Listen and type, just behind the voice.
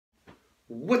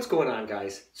What's going on,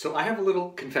 guys? So I have a little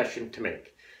confession to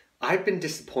make. I've been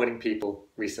disappointing people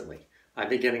recently. I've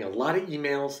been getting a lot of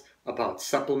emails about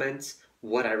supplements,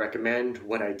 what I recommend,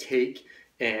 what I take,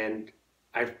 and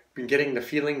I've been getting the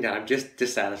feeling that I'm just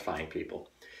dissatisfying people.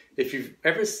 If you've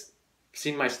ever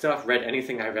seen my stuff, read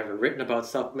anything I've ever written about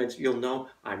supplements, you'll know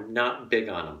I'm not big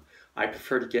on them. I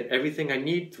prefer to get everything I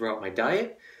need throughout my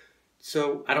diet,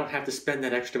 so I don't have to spend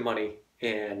that extra money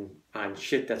on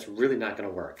shit that's really not going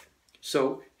to work.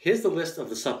 So here's the list of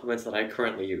the supplements that I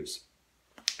currently use.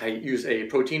 I use a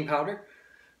protein powder,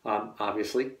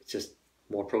 obviously, it's just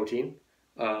more protein.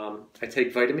 I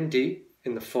take vitamin D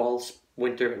in the fall,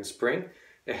 winter, and spring.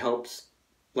 It helps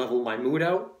level my mood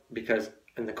out because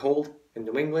in the cold in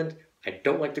New England, I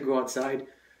don't like to go outside.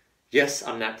 Yes,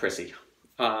 I'm that prissy.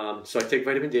 So I take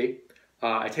vitamin D.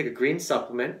 I take a green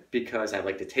supplement because I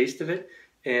like the taste of it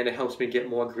and it helps me get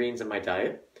more greens in my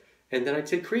diet. And then I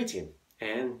take creatine,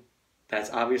 and that's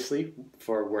obviously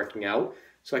for working out,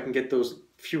 so I can get those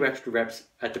few extra reps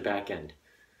at the back end.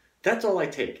 That's all I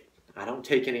take. I don't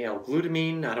take any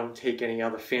L-glutamine. I don't take any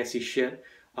other fancy shit.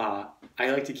 I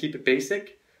like to keep it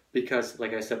basic because,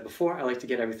 like I said before, I like to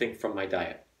get everything from my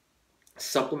diet.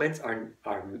 Supplements are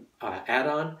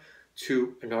add-on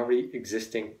to an already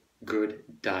existing good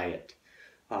diet.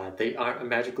 They aren't a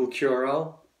magical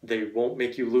cure-all. They won't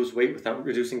make you lose weight without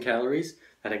reducing calories.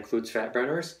 That includes fat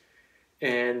burners.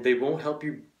 And they won't help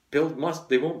you build muscle.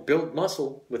 They won't build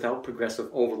muscle without progressive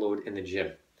overload in the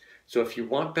gym. So if you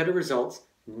want better results,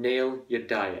 nail your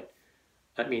diet.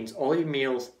 That means all your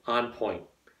meals on point.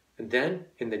 And then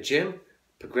in the gym,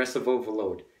 progressive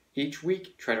overload. Each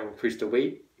week, try to increase the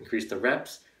weight, increase the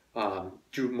reps,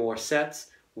 do more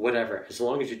sets, whatever. As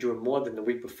long as you're doing more than the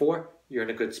week before, you're in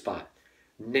a good spot.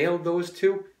 Nail those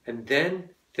two and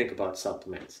then think about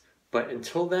supplements. But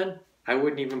until then, I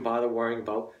wouldn't even bother worrying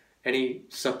about any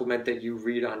supplement that you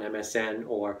read on MSN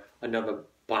or another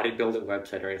bodybuilding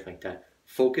website or anything like that.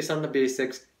 Focus on the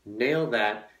basics, nail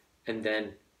that, and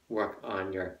then work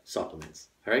on your supplements.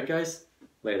 All right, guys?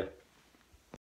 Later.